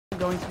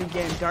going to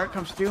begin. Dart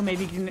comes through,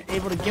 maybe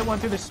able to get one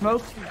through the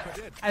smoke.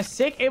 As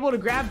Sick able to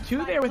grab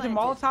two there with the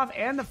Molotov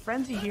and the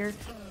Frenzy here.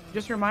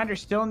 Just a reminder,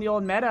 still in the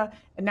old meta,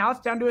 and now it's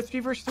down to a 3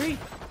 versus 3.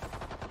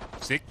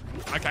 Sick.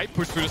 Okay,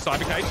 push through the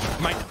cyber cage.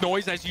 Make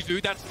noise as you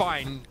do, that's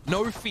fine.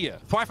 No fear.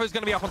 thwifo's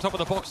going to be up on top of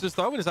the boxes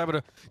though, and is able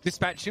to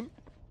dispatch him.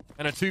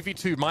 And a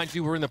 2v2. Mind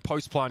you, we're in the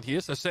post plant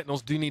here, so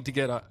Sentinels do need to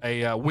get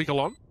a wiggle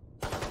on.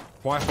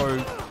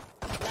 thwifo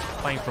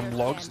playing from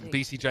logs.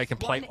 BCJ can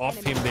play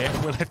off him there.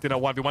 We're left in a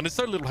 1v1. There's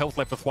so little health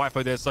left for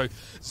thwifo there, so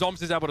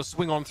zombs is able to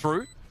swing on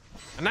through.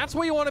 And that's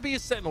where you want to be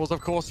as Sentinels,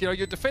 of course. You know,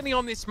 you're defending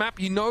on this map.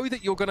 You know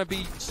that you're going to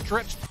be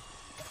stretched.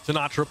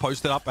 Sinatraa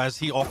posted up, as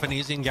he often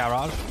is in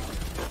garage.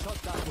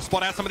 We'll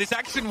spot out some of this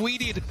action.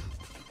 Wedid.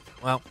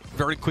 Well,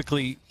 very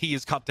quickly, he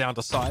is cut down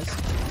to size.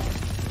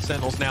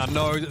 Sentinels now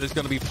know that there's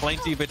going to be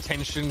plenty of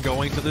attention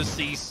going to the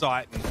C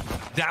site. And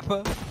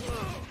dapr,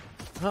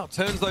 well,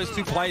 turns those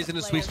two players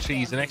into Swiss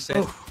cheese. And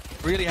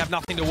XSET really have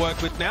nothing to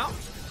work with now.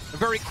 A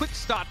very quick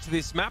start to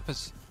this map.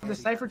 The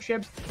Cypher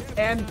Chips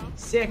and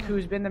Sick,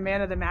 who's been the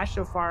man of the match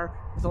so far,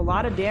 with a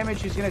lot of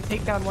damage, who's going to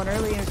take down one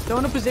early and still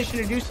in a position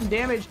to do some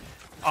damage.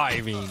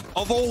 I mean,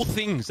 of all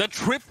things, a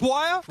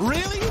tripwire?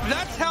 Really?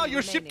 That's how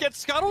your ship gets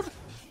scuttled?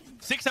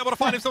 Sick's able to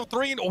find himself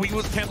 3, and he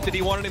was tempted.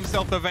 He wanted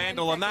himself the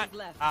Vandal, and that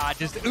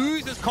just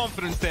oozes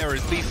confidence there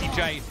as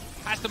BCJ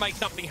has to make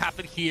something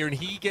happen here, and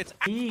he gets...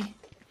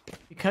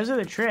 Because of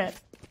the trip,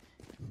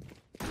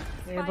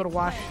 they're able to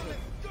watch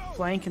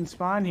flank and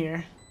spawn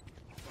here.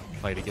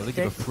 Play together,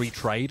 give a free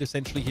trade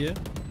essentially here.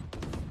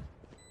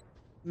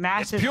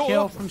 Massive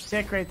kill from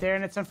Sick right there,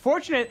 and it's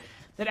unfortunate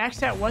that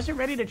XSET wasn't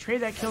ready to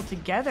trade that kill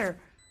together.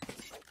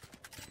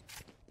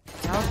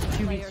 Now it's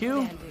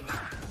 2v2.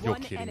 You're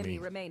kidding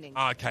me.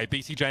 Okay,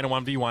 BCJ in a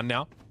 1v1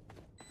 now.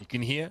 You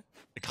can hear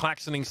the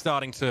klaxoning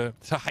starting to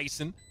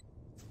hasten.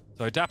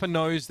 So dapr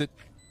knows that,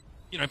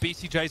 you know,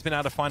 BCJ's been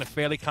able to find a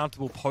fairly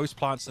comfortable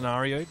post-plant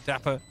scenario.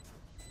 dapr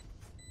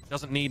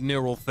doesn't need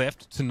neural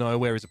theft to know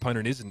where his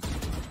opponent is. And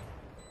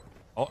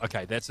oh,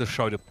 okay, that's a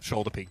shoulder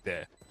peek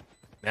there.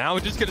 Now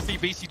we're just going to see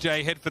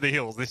BCJ head for the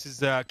hills. This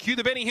is cue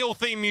the Benny Hill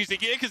theme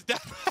music here, because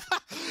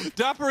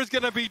dapr is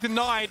going to be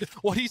denied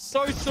what he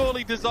so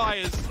sorely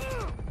desires.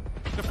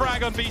 The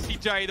frag on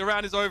BCJ. The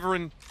round is over,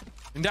 and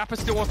dapr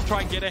still wants to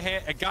try and get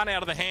a gun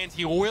out of the hands.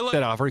 He will.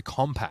 That are very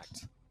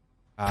compact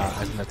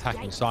as an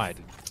attacking side.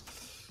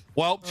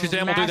 Well,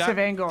 ShahZaM will do that. Massive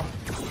angle.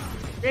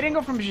 Great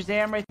angle from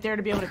ShahZaM right there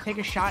to be able to take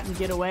a shot and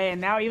get away. And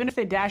now even if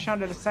they dash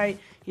onto the site,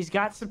 he's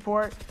got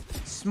support.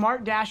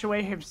 Smart dash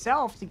away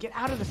himself to get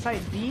out of the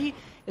site. B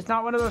is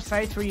not one of those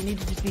sites where you need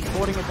to just be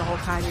holding it the whole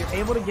time. You're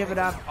able to give it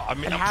up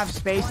and have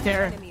space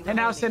there. And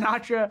now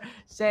Sinatraa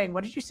saying,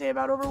 what did you say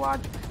about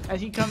Overwatch? As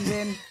he comes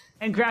in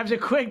and grabs a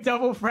quick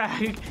double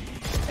frag.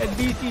 And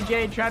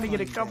BCJ trying to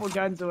get a couple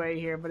guns away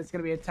here, but it's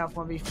going to be a tough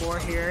 1v4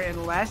 here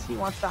unless he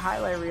wants the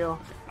highlight reel.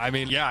 I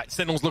mean, yeah,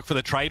 Sentinels look for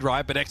the trade,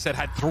 right? But XSET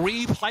had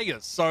 3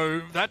 players,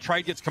 so that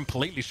trade gets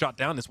completely shut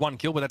down. There's 1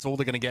 kill, but that's all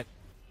they're going to get.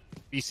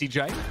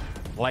 BCJ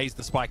lays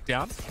the spike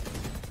down.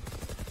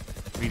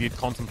 Wedid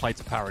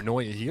contemplates a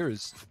paranoia here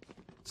as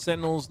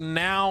Sentinels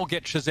now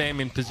get ShahZaM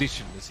in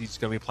position as he's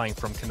going to be playing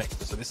from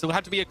connector. So this will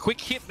have to be a quick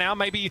hit now,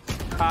 maybe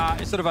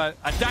sort of a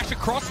dash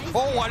across.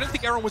 Oh, I don't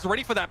think AYRIN was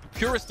ready for that.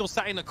 Pure is still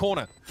sat in the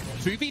corner.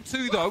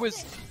 2v2 though,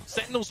 as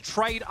Sentinels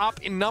trade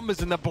up in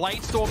numbers and the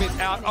Blade Storm is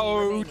out.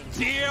 Oh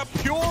dear,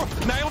 Pure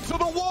nailed to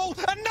the wall.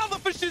 Another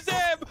for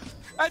ShahZaM.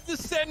 And the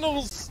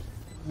Sentinels...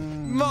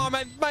 No,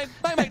 man,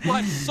 they make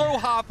life so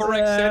hard for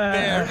XSET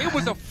there. It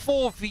was a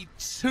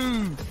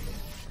 4v2.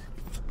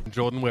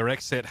 Jordan, where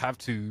XSET have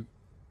to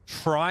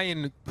try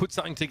and put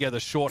something together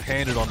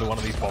short-handed onto one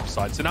of these bomb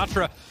sites.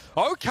 Sinatraa,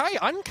 okay,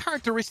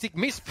 uncharacteristic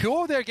miss.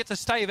 Pure there gets a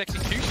stay of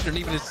execution and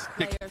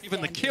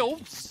even the kill.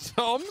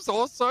 Zombs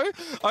also.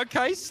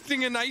 Okay,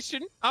 Stinger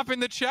Nation up in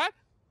the chat.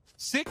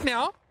 Sick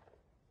now.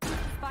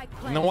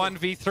 In the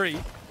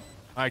 1v3.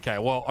 Okay,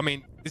 well, I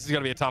mean, this is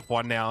going to be a tough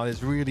one now.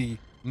 There's really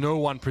no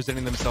one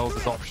presenting themselves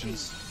as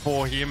options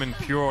for him, and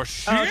Pure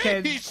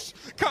sheesh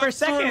comes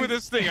through with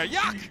a Stinger.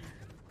 Yuck!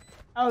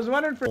 I was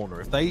wondering for...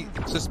 If they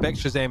suspect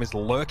ShahZaM is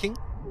lurking,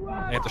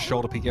 they have to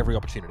shoulder peek every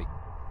opportunity.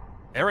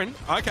 AYRIN,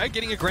 okay,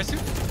 getting aggressive.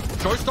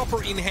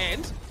 Showstopper in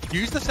hand.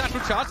 Use the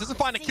satchel charge. Doesn't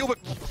find a kill, but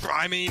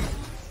I mean,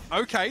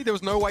 okay, there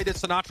was no way that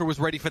Sinatraa was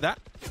ready for that.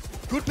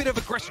 Good bit of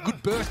aggression,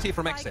 good burst here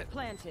from XSET.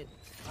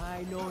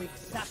 I know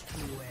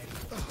exactly where.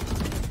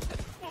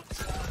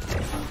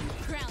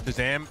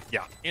 ShahZaM,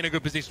 yeah, in a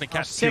good position to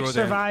catch Sick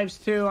survives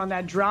too on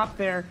that drop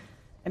there.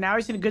 And now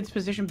he's in a good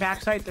position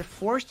backside. They're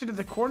forced into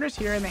the corners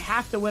here, and they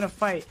have to win a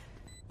fight.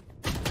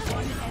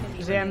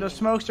 ShahZaM, those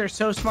smokes are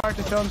so smart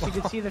to throw him so you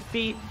can see the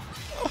feet.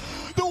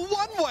 The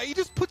one-way, he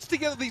just puts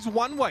together these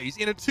one-ways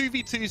in a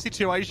 2v2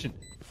 situation.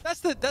 That's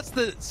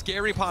the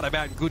scary part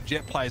about good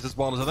jet players as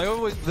well.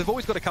 They've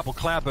always got a couple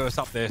cloud bursts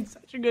up there. It's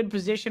such a good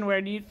position where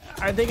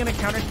are they going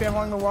to counter spam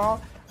along the wall?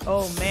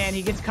 Oh man,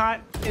 he gets caught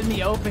in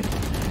the open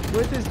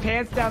with his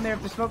pants down there.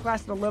 If the smoke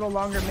lasted a little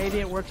longer, maybe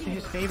it works to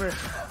his favor.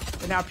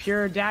 But now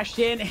Pure dashed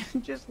in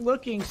and just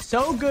looking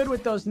so good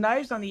with those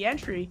knives on the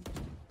entry.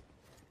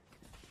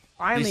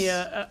 Finally,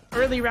 a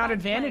early round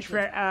advantage for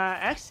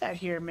XSET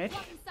here, Mitch.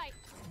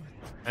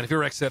 And if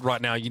you're XSET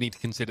right now, you need to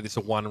consider this a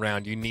 1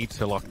 round. You need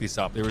to lock this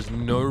up. There is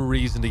no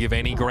reason to give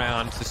any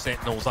ground to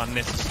Sentinels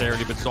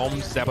unnecessarily, but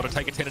zombs is able to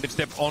take a tentative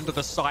step onto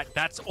the site.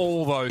 That's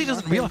all, though. He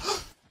doesn't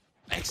realize.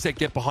 XSET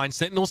get behind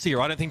Sentinels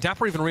here. I don't think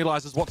dapr even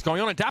realizes what's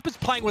going on. And dapr's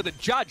playing with a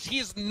judge. He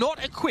is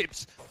not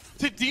equipped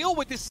to deal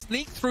with this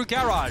sneak through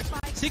garage.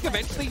 Syyk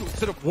eventually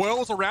sort of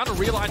whirls around and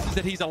realizes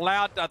that he's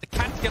allowed the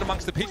cat to get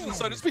amongst the pigeons,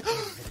 so to speak.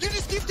 You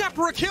just give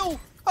dapr a kill.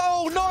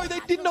 Oh no, they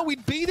didn't know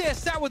he'd be there.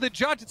 Sat with a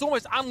judge. It's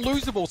almost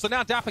unlosable. So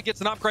now dapr gets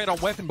an upgrade on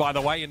weapon, by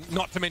the way, and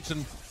not to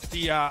mention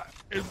the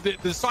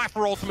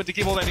Cypher ultimate to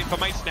give all that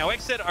information. Now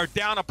XSET are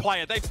down a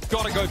player. They've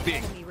got to go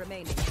big.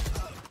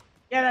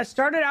 Yeah, that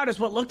started out as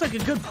what looked like a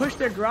good push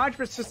there, garage,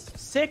 but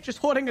Syyk just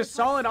holding a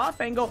solid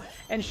off angle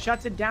and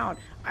shuts it down.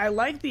 I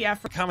like the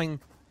effort. Coming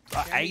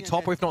a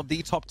top, or if not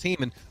the top team,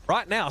 and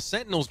right now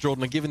Sentinels,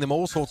 Jordan, are giving them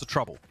all sorts of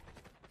trouble.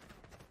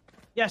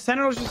 Yeah,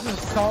 Sentinels just a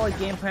solid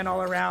game plan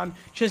all around.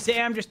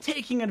 ShahZaM just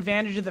taking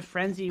advantage of the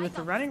frenzy with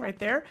the running right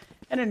there,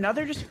 and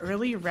another just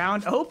early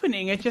round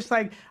opening. It's just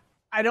like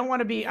I don't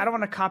want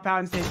to cop out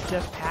and say it's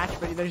just patch,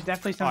 but there's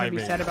definitely something to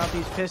be said about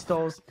these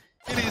pistols.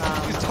 It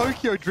is. Is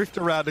Tokyo drift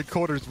around the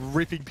corners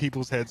ripping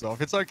people's heads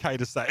off? It's okay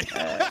to say.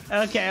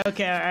 Okay.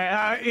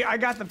 I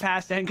got the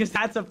pass then, because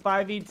that's a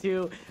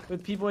 5v2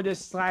 with people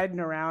just sliding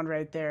around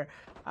right there.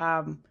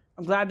 I'm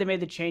glad they made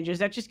the changes.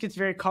 That just gets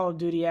very Call of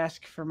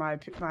Duty-esque for my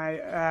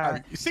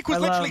Syyk was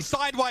literally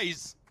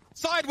sideways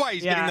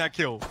getting that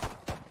kill.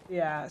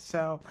 Yeah,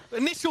 so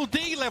initial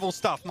D level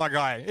stuff, my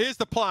guy. Here's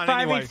the plan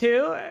 5v2,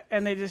 anyway.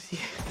 and they just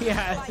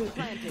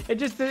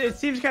it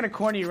seems kind of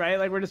corny, right?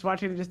 Like we're just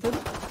watching just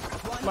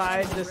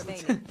slide this.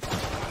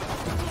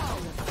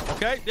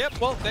 Okay, yep,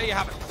 well, there you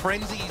have it.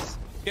 Frenzies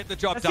get the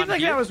job done. Seems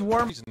like that was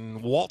warm.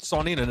 And Watts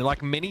on in, and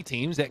like many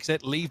teams,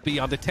 XSET leave B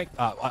under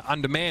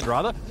demand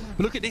rather.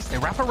 But look at this, they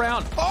wrap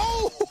around.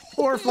 Oh!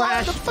 Or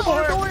flash.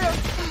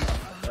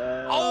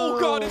 Oh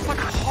god, it's like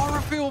a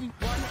horror film.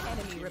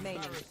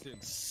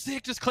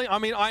 Syyk just clean. I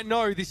mean, I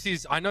know this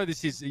is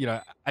you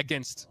know,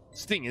 against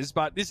Stingers,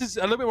 but this is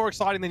a little bit more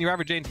exciting than your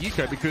average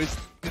anti-eco because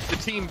the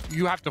team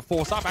you have to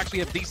force up actually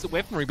have decent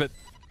weaponry, but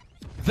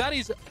that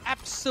is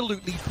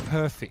absolutely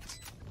perfect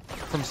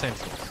from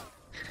Sentinels.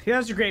 Yeah,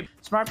 that's a great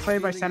smart play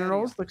by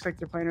Sentinels. Looks like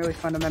they're playing really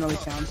fundamentally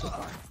sound so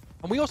far.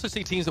 And we also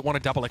see teams that want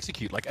to double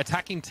execute, like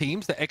attacking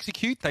teams that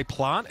execute, they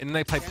plant, and then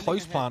they play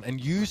post plant and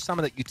use some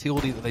of that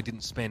utility that they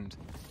didn't spend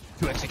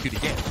to execute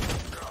again.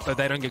 So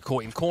they don't get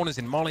caught in corners,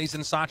 in mollies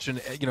and such. And,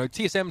 you know,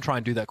 TSM try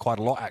and do that quite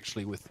a lot,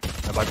 actually, with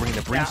by bringing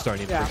the brimstone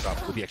in, for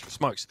example, with the extra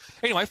smokes.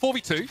 Anyway,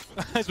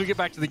 4v2 as we get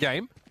back to the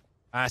game.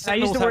 I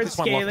use the word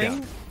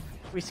scaling.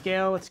 We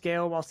scale with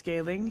scale while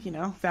scaling, you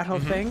know, that whole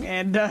thing.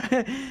 And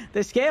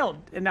they scaled,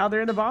 and now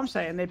they're in the bomb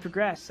site, and they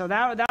progressed. So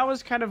that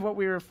was kind of what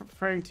we were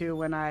referring to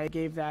when I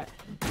gave that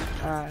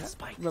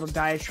little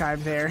diatribe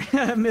there,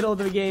 middle of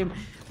the game.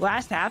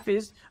 Last half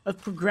is of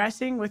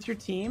progressing with your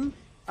team.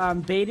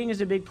 Baiting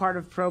is a big part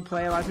of pro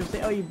play. A lot of people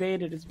say, oh, you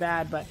baited, it's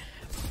bad. But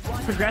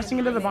progressing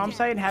into the bomb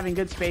site and having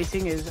good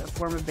spacing is a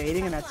form of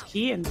baiting, and that's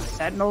key. And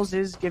Sentinels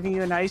is giving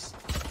you a nice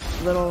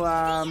little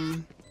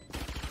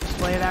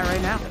display of that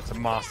right now. It's a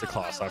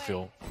masterclass, I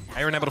feel.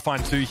 AYRIN able to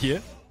find 2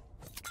 here.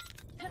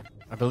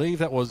 I believe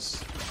that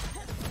was...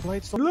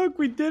 Look,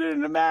 we did it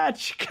in a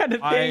match, kind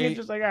of thing. It's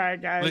just like, all right,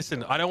 guys.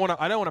 Listen, I don't want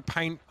to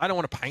paint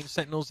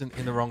Sentinels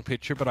in the wrong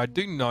picture, but I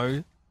do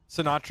know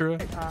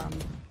Sinatraa.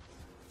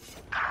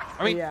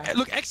 I mean,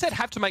 look, XSET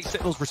have to make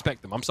Sentinels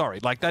respect them. I'm sorry,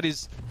 like that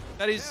is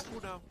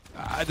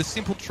the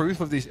simple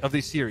truth of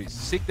this series.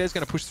 Syyk, there's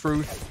going to push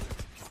through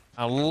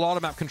a lot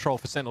of map control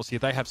for Sentinels here.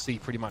 They have C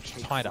pretty much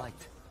tied up.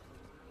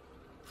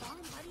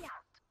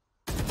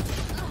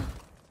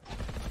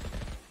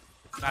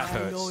 That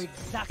hurts.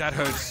 That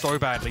hurts so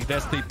badly.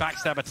 There's the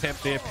backstab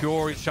attempt there.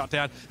 Bjor is shut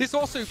down. This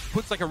also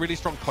puts like a really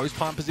strong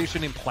post-plant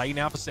position in play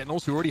now for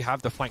Sentinels, who already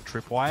have the flank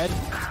tripwired.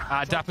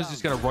 dapr's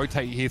just going to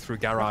rotate here through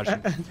garage.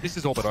 And this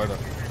is all but over.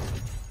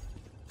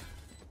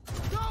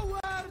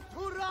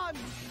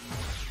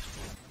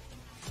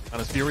 And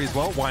it's Fury as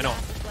well. Why not?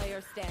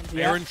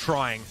 AYRIN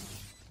trying.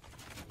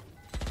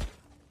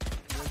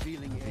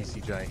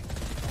 VCJ.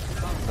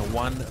 The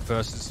 1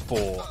 versus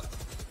 4.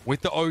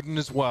 With the Odin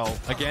as well.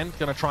 Again,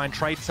 going to try and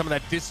trade some of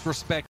that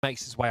disrespect.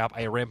 Makes his way up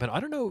a ramp, and I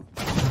don't know.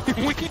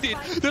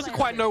 Wedid doesn't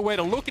quite know where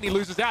to look, and he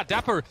loses out.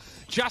 dapr,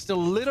 just a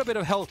little bit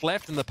of health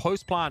left, and the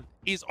post plant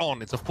is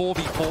on. It's a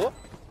 4v4.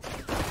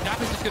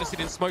 dapr's just going to sit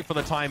in smoke for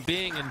the time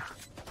being, and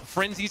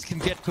frenzies can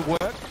get to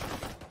work.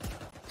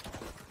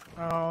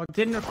 Oh,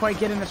 didn't quite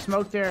get in the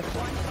smoke there.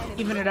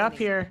 Even it up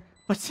here.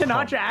 But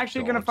Sinatraa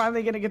actually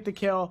finally gonna get the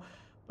kill,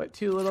 but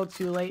too little,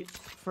 too late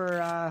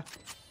for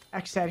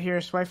XSET here.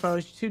 thwifo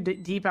is too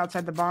deep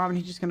outside the bomb, and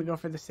he's just gonna go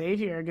for the save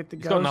here, get the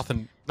ghost. He's got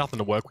nothing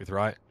to work with,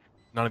 right?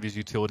 None of his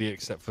utility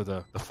except for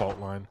the fault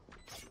line.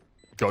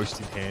 Ghost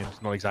in hand,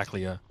 not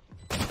exactly a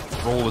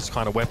brawler's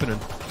kind of weapon.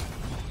 And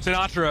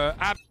Sinatraa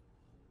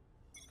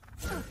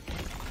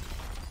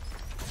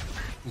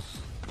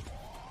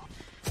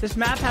This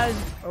map has,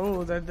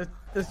 oh, the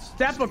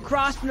step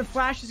across from the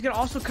flash is going to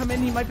also come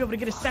in. He might be able to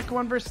get a second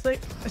one versus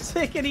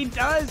Sick, and he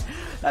does.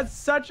 That's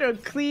such a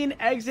clean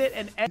exit.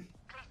 And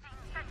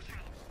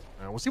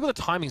we'll see what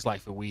the timing's like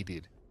for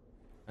Wedid.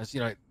 As you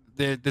know,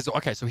 there's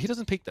okay, so he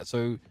doesn't pick that.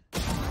 So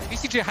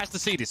BCJ has to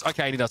see this.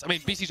 Okay, and he does. I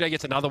mean, BCJ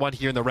gets another one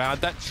here in the round.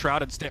 That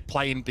shrouded step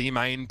play in B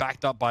main,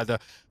 backed up by the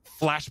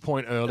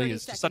flashpoint early,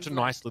 is just such a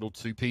nice little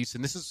two-piece.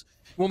 And this is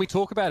when we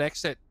talk about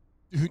XSET.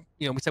 You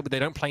know, we said they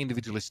don't play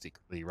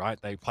individualistically,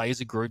 right? They play as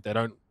a group. They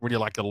don't really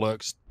like the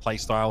lurks play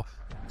style.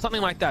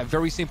 Something like that.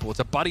 Very simple. It's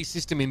a buddy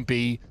system in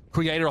B.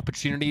 Created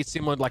opportunity. It's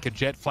similar to like a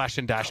jet, flash,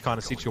 and dash kind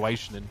of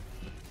situation. And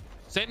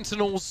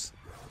Sentinels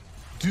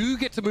do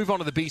get to move on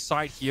to the B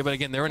side here, but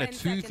again, they're in a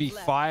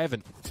 2v5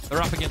 and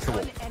they're up against the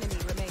wall.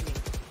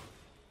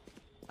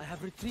 I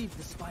have retrieved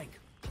the spike.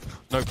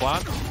 No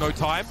plant, no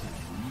time.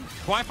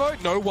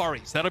 thwifo, no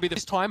worries. That'll be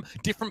this time,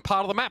 different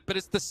part of the map, but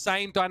it's the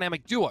same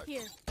dynamic duo.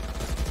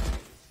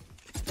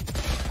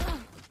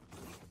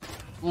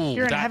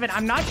 Here in heaven,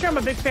 I'm not sure I'm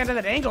a big fan of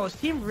that angle. His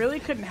team really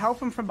couldn't help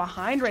him from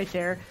behind right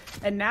there.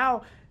 And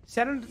now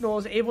Sentinel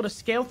is able to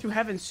scale through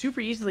heaven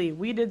super easily.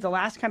 We did the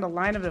last kind of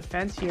line of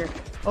defense here.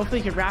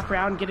 Hopefully he could wrap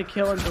around, get a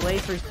kill, and delay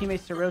for his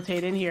teammates to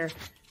rotate in here.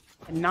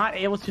 And not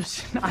able to.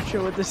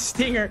 Sinatraa with the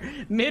stinger.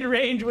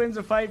 Mid-range wins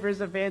a fight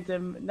versus a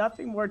Phantom.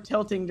 Nothing more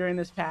tilting during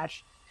this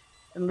patch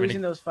than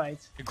losing those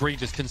fights.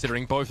 Egregious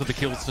considering both of the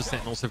kills for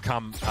Sentinels have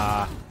come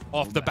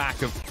off the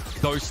back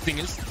of those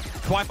stingers.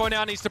 thwifo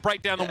now needs to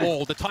break down the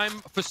wall. The time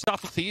for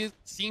subtlety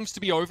seems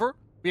to be over.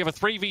 We have a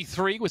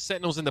 3v3 with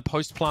Sentinels in the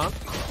post plant.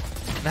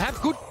 They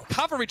have good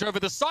coverage over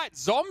the site.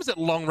 Zombs at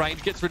long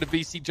range gets rid of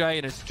BCJ,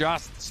 and it's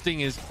just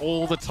stingers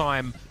all the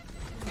time.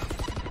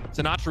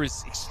 Sinatraa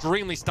is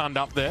extremely stunned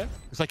up there.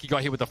 Looks like he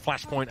got hit with a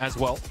flashpoint as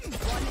well.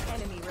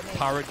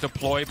 Turret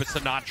deploy, but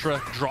Sinatraa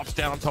drops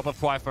down on top of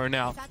thwifo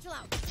now.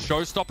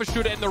 Showstopper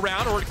should end the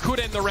round, or it could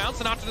end the round.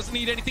 Sinatraa doesn't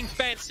need anything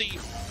fancy.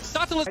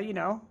 You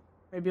know,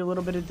 maybe a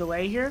little bit of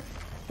delay here.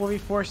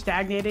 4v4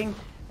 stagnating.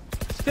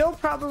 Still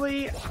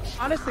probably,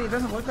 honestly, it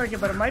doesn't look like it,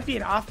 but it might be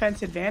an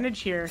offense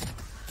advantage here.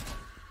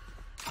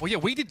 Well, yeah,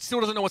 Wedid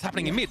still doesn't know what's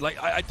happening in mid.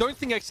 Like, I don't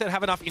think XSET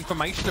have enough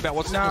information about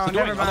what Sentinels are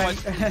doing.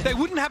 Otherwise, they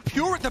wouldn't have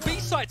Pure at the B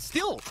side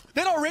still.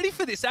 They're not ready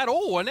for this at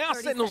all. And now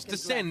Sentinels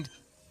descend.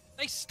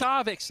 They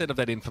starve XSET of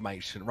that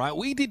information, right?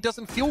 Wedid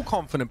doesn't feel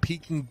confident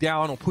peeking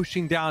down or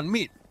pushing down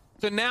mid.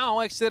 So now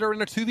XSET are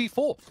in a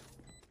 2v4.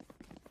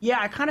 Yeah,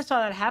 I kind of saw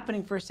that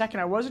happening for a second.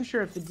 I wasn't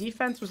sure if the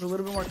defense was a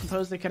little bit more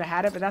composed, they could have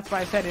had it, but that's why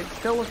I said it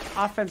still looked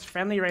offense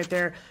friendly right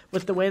there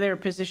with the way they were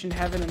positioned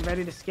heaven and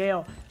ready to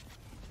scale.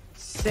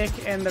 Sick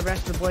and the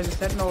rest of the boys and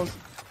Sentinels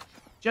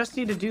just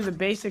need to do the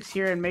basics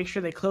here and make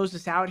sure they close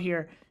this out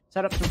here,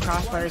 set up some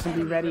crossfires and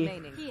be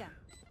ready.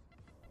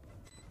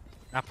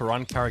 dapr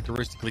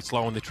uncharacteristically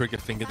slow on the trigger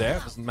finger there.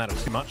 It doesn't matter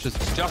too much as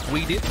it's just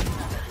Wedid.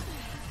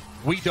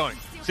 We don't.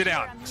 Sit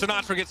out.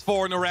 Sinatraa gets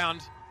 4 in the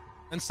round.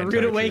 And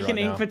Rude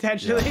awakening right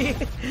potentially.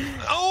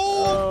 Yeah.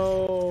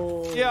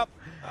 Oh! Yep.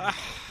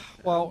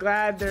 Well, I'm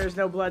glad there's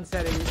no blood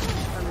setting.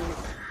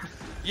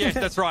 Yes,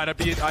 that's right. I'd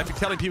be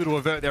telling people to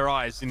avert their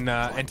eyes in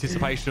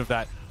anticipation of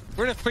that.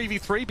 We're in a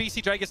 3v3.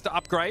 BCJ gets to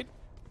upgrade.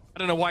 I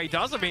don't know why he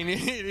does. I mean,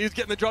 he's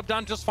getting the job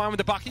done just fine with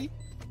the Bucky.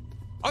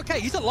 Okay,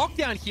 he's a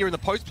lockdown here in the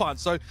post plant,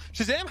 so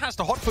ShahZaM has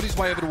to hotfoot his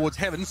way over towards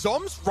heaven.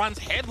 Zombs runs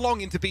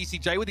headlong into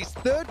BCJ with his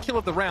 3rd kill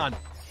of the round.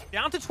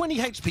 Down to 20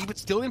 HP, but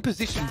still in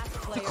position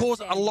to cause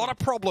a lot of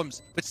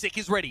problems. But Sick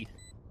is ready.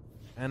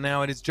 And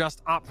now it is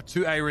just up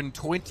to AYRIN.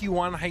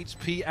 21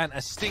 HP and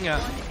a stinger.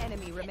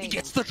 He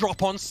gets the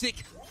drop on Sick.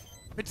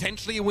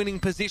 Potentially a winning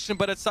position,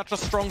 but it's such a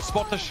strong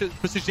spot for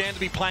ShahZaM to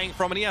be playing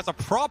from, and he has a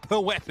proper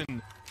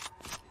weapon.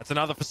 That's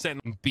another for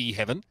Sentinel B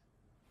heaven.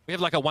 We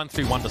have like a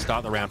 1-3-1 to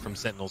start the round from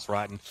Sentinels,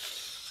 right? And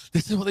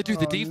this is what they do.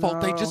 The default,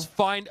 they just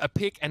find a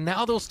pick, and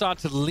now they'll start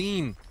to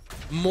lean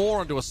more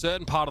onto a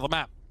certain part of the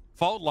map.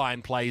 Fault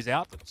line plays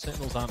out, but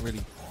Sentinels aren't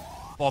really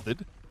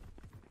bothered.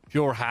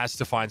 Pure has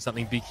to find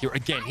something big here.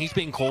 Again, he's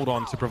being called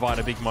on to provide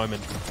a big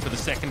moment for the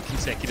 2nd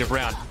consecutive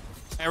round.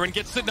 AYRIN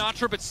gets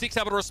Sinatraa, but Sick's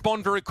able to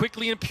respond very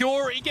quickly. And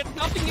Pure, he gets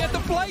nothing yet. The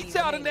blades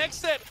out in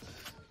XSET.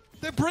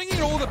 They're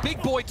bringing all the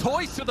big boy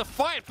toys to the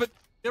fight, but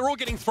they're all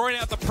getting thrown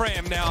out the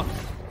pram now.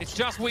 It's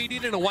just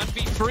Wedid in a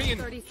 1v3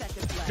 and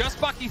just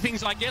Bucky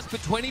things, I guess,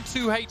 but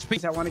 22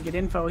 HP. I want to get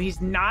info.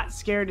 He's not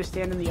scared to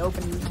stand in the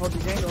open and hold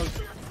these angles.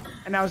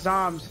 And now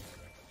Zombs.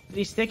 Did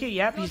he stick it?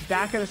 Yep, he's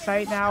back at the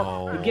site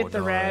now. We get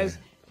the res,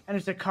 and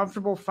it's a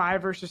comfortable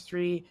 5 versus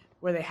 3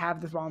 where they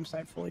have the bomb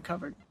site fully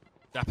covered.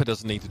 dapr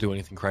doesn't need to do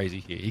anything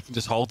crazy here. He can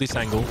just hold this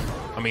angle.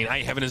 I mean,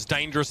 A heaven is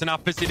dangerous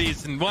enough as it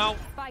is. And, well,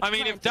 I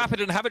mean, if dapr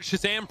didn't have it,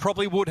 ShahZaM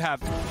probably would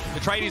have. The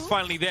trade is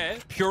finally there.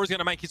 Pure is going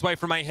to make his way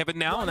from A heaven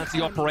now, and that's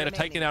the operator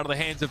taken out of the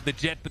hands of the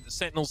Jet, but the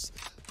Sentinels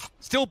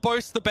still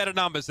boast the better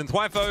numbers. And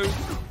thwifo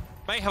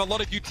may have a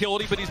lot of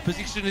utility, but his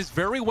position is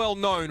very well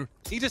known.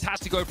 He just has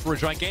to go for a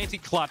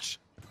gigantic clutch.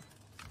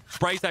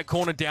 Sprays that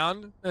corner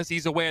down as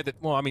he's aware that,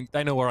 well, I mean,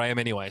 they know where I am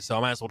anyway, so I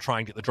might as well try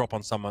and get the drop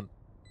on someone.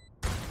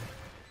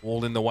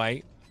 Wall in the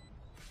way.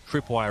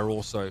 Tripwire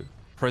also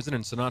present,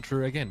 and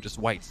sinatraa again just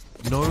waits.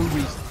 No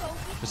reason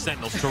for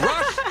Sentinels to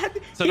rush.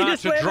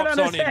 sinatraa drops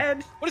on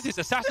in. What is this?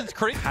 Assassin's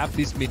Creed? Have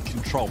this mid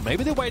control.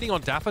 Maybe they're waiting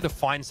on dapr to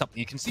find something.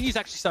 You can see he's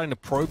actually starting to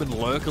probe and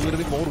lurk a little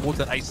bit more towards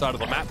that A side of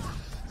the map.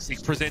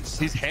 Six presents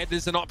his head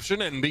as an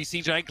option, and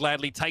BCJ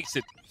gladly takes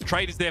it. The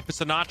trade is there for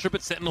sinatraa,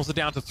 but Sentinels are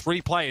down to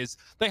 3 players.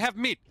 They have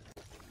mid.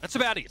 That's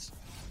about it.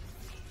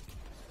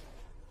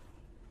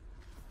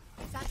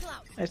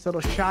 Nice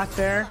little shot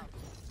there.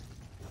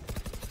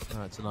 All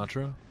right,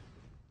 sinatraa.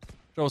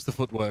 Show us the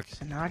footwork.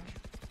 Sinatraa.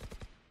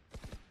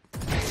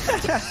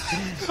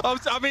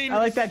 I mean, I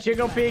like that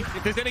jiggle peek.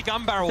 If there's any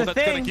gun barrel that's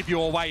going to give you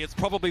away, it's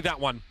probably that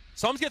one.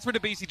 Soms gets rid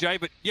of BCJ,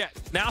 but yeah,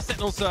 now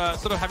Sentinels are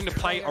sort of having to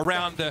play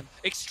around the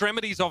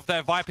extremities of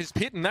their Viper's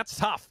pit, and that's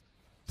tough.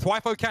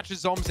 thwifo catches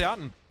zombs out,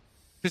 and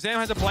ShahZaM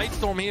has a blade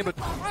storm here, but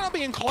might not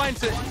be inclined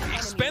to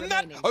expend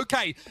that.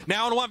 Okay,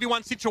 now in a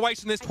 1v1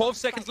 situation, there's 12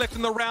 seconds left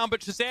in the round,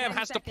 but ShahZaM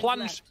has to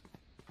plunge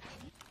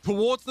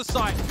towards the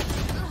site.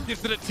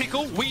 Gives it a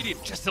tickle.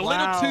 Wedid just a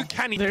little too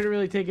canny. There to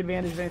really take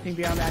advantage of anything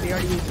beyond that. He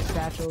already used the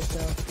satchel, so.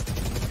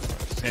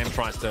 ShahZaM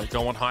tries to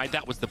go on high.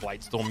 That was the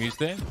blade storm used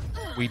there.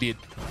 Wedid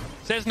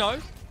says no.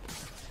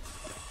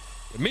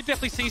 The mid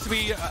definitely seems to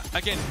be,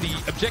 again, the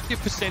objective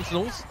for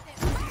Sentinels.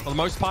 For the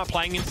most part,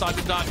 playing inside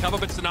the dark cover,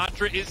 but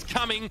sinatraa is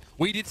coming.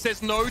 Wedid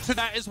says no to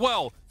that as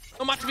well.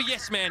 Not much of a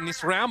yes man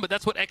this round, but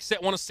that's what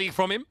XSET want to see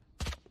from him.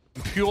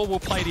 And Pure will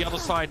play the other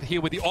side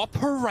here with the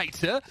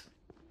operator.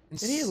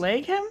 Did he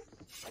leg him?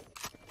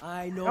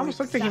 It almost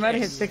looked like he might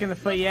have hit Sick in the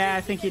foot. Yeah,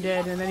 I think he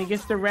did. And then he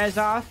gets the res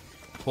off.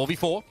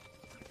 4v4.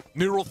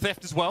 Neural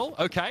theft as well.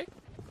 Okay.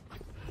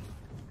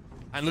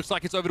 And looks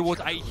like it's over towards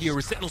A here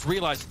as Sentinels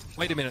realize,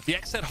 wait a minute, the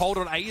XSET hold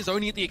on A is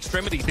only at the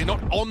extremities. They're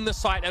not on the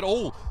site at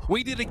all.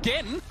 Wedid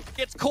again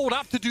gets called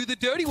up to do the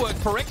dirty work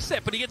for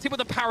XSET, but he gets hit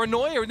with a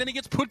paranoia and then he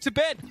gets put to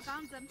bed.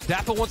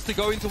 dapr wants to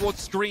go in towards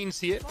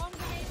screens here.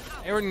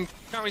 AYRIN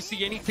can't really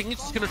see anything. He's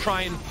just going to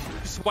try and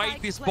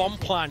dissuade this bomb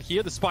plant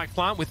here, the spike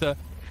plant, with a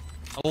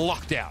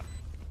lockdown.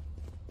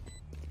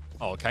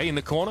 Oh, okay, in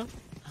the corner.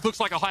 Looks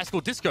like a high school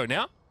disco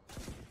now.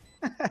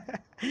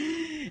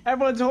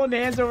 Everyone's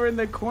holding hands over in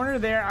the corner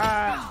there.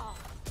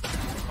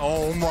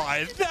 Oh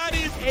my, that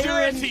is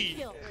AYRIN,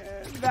 dirty!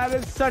 That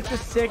is such a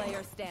sick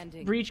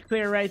breach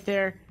clear right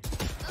there.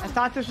 I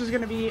thought this was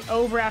going to be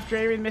over after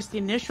AYRIN missed the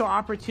initial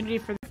opportunity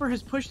for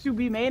his push through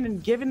B main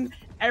and given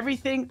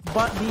everything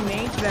but B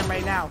main to them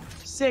right now.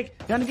 Sick,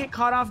 gonna get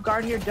caught off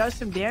guard here, does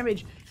some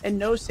damage, and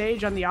no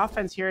Sage on the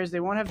offense here as they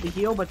won't have the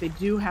heal, but they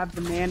do have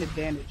the man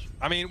advantage.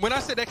 I mean, when I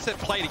said XSET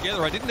play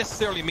together, I didn't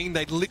necessarily mean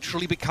they'd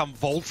literally become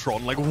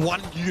Voltron, like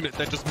one unit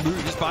that just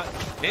moves, but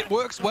it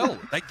works well.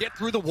 They get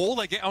through the wall,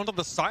 they get onto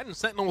the site, and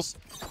Sentinels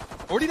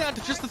already down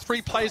to just the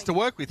 3 players to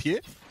work with here.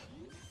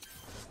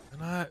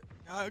 And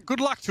good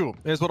luck to them,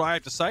 is what I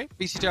have to say.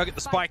 BCJ will get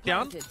the spike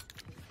down.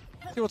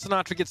 See what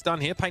sinatraa gets done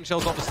here. Paint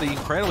shell's obviously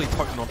incredibly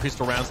potent on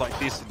pistol rounds like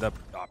this, and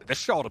the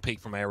shoulder peek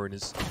from AYRIN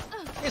is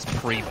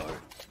primo.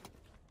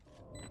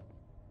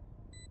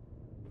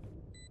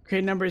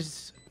 Great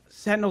numbers.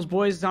 Sentinels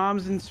boys,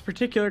 zombs in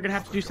particular, are going to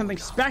have to do something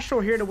special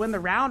here to win the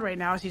round right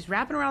now as he's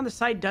wrapping around the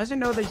site, doesn't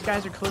know these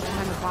guys are close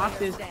behind the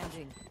boxes,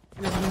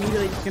 and is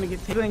immediately just going to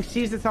get taken.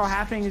 Sees this all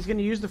happening, he's going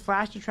to use the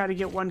flash to try to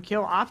get 1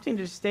 kill, opting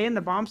to stay in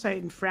the bomb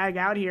site and frag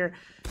out here.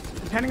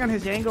 Depending on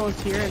his angles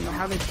here and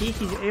how they peek,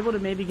 he's able to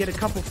maybe get a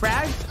couple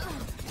frags.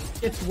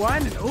 It's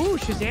 1, and ooh,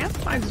 ShahZaM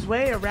finds his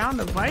way around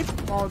the Viper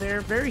ball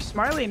there very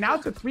smartly, and now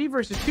it's a 3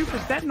 versus 2 for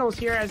Sentinels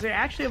here as they're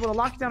actually able to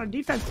lock it down on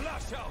defense.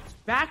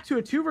 Back to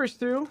a 2 versus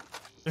 2.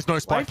 There's no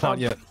spike plant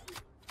yet.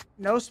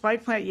 No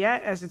spike plant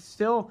yet, as it's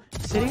still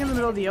sitting in the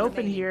middle of the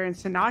open here, and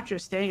sinatraa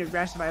staying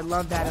aggressive. I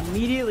love that.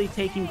 Immediately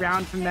taking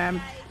ground from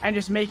them and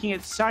just making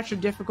it such a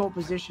difficult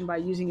position by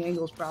using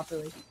angles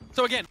properly.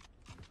 So again,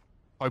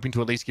 hoping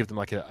to at least give them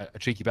like a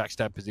cheeky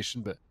backstab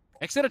position, but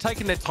XSET are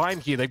taking their time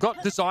here. They've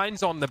got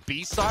designs on the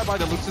B side by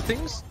the looks of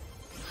things.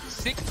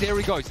 Sick, there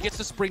he goes. He gets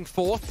to spring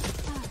forth.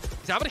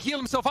 He's able to heal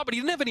himself up, but he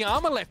didn't have any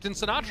armor left, and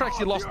sinatraa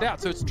actually lost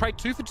out. So it's trade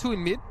 2 for 2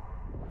 in mid.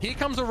 Here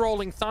comes a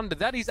rolling thunder.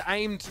 That is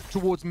aimed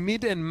towards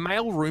mid and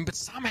mail room, but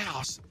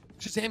somehow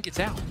ShahZaM gets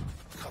out.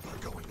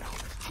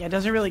 Yeah, it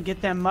doesn't really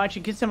get them much.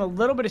 It gets them a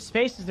little bit of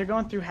space as they're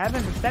going through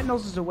heaven, but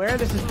Sentinels is aware of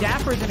this as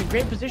dapr is in a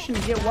great position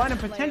to get 1 and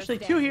potentially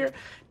 2 here.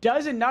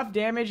 Does enough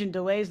damage and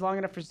delays long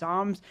enough for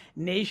zombs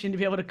Nation to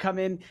be able to come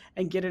in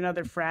and get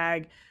another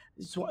frag.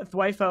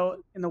 thwifo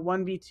in the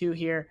 1v2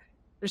 here.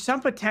 There's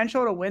some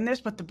potential to win this,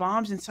 but the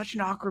bomb's in such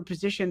an awkward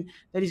position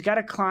that he's got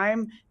to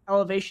climb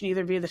elevation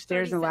either via the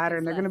stairs and the ladder,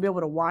 and they're going to be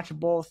able to watch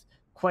both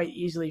quite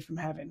easily from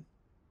heaven.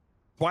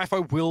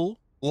 thwifo will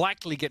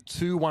likely get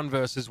 2 1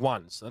 versus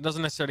 1s. So that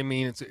doesn't necessarily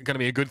mean it's going to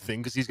be a good thing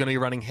because he's going to be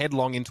running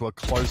headlong into a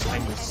close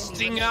angle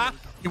stinger.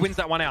 He wins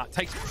that one out.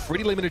 Takes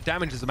pretty limited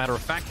damage as a matter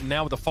of fact. And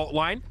now with the fault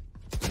line,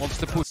 wants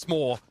to put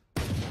more.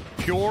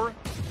 Pure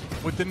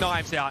with the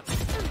knives out.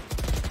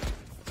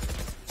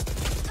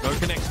 No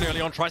connection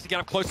early on, tries to get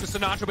up close to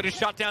sinatraa, but is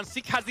shut down.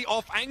 Sick has the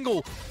off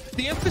angle.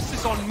 The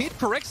emphasis on mid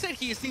for XSET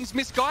here seems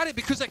misguided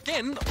because,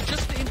 again,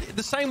 just in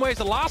the same way as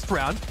the last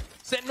round,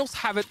 Sentinels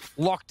have it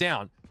locked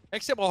down.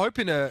 Except we're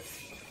hoping to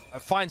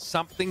find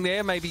something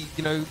there. Maybe,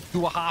 you know,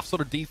 do a half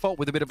sort of default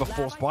with a bit of a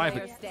forced buy.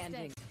 But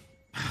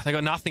they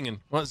got nothing. And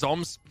well,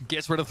 zombs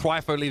gets rid of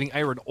thwifo, leaving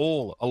AYRIN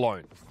all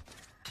alone.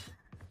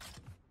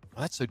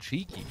 Oh, that's so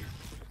cheeky.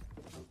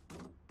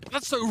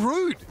 That's so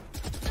rude.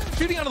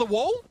 Shooting out of the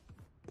wall?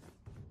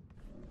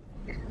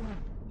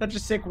 Such a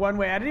sick one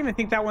way. I didn't even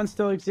think that one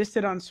still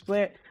existed on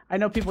Split. I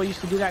know people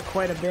used to do that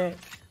quite a bit.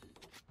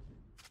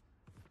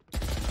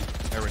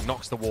 AYRIN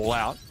knocks the wall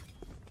out.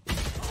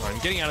 And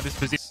getting out of this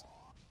position.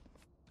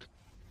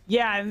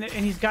 Yeah, and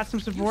he's got some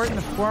support in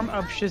the form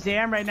of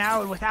ShahZaM right now,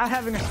 and without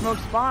having a smoke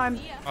spawn,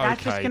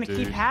 that's just going to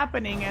keep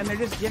happening, and they're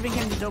just giving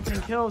him these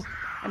opening kills.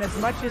 And as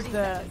much as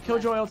the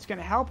Killjoy ult's going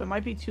to help, it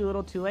might be too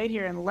little too late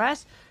here,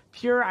 unless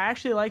Pure, I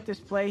actually like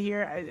this play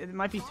here. It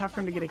might be tough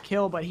for him to get a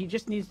kill, but he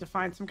just needs to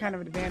find some kind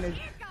of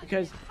advantage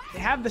because they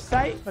have the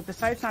sight, but the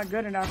sight's not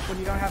good enough when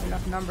you don't have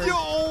enough numbers. Yo!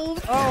 Oh,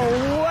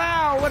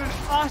 wow. What an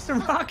awesome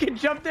rocket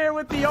jump there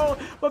with the ult,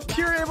 but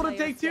Pure able to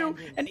take two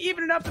and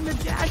even it up, and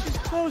the dash is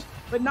close,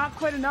 but not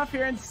quite enough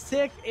here. And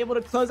Sick able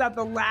to close out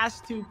the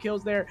last two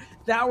kills there.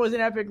 That was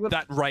an epic.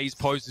 That raise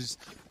poses.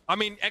 I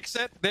mean,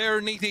 XSET, they're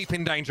knee-deep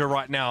in danger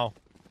right now.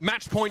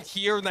 Match point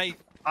here, and they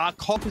are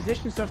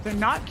position, so if they're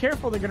not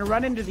careful, they're going to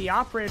run into the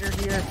operator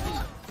here.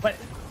 But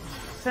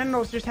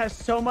Sentinels just has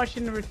so much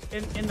in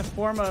the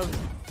form of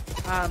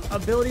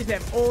abilities that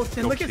ults.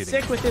 And look at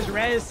Sick with his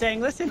res saying,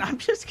 listen, I'm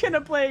just going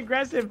to play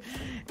aggressive.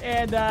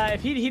 And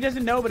if he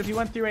doesn't know, but if he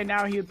went through right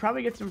now, he would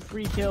probably get some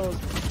free kills.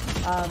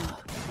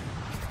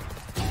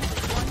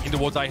 In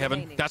towards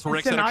A-Heaven. That's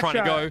where XSET are trying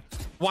to go.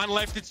 One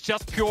left, it's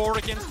just Pure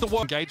against the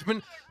wall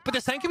engagement. But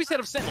the same can be said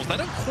of Sentinels. They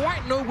don't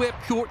quite know where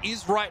Pure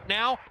is right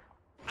now.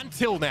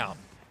 Until now.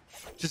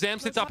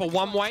 ShahZaM sets up a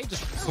one-way,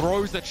 just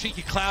throws that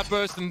cheeky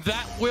cloudburst, and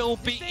that will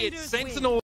be it. Sentinel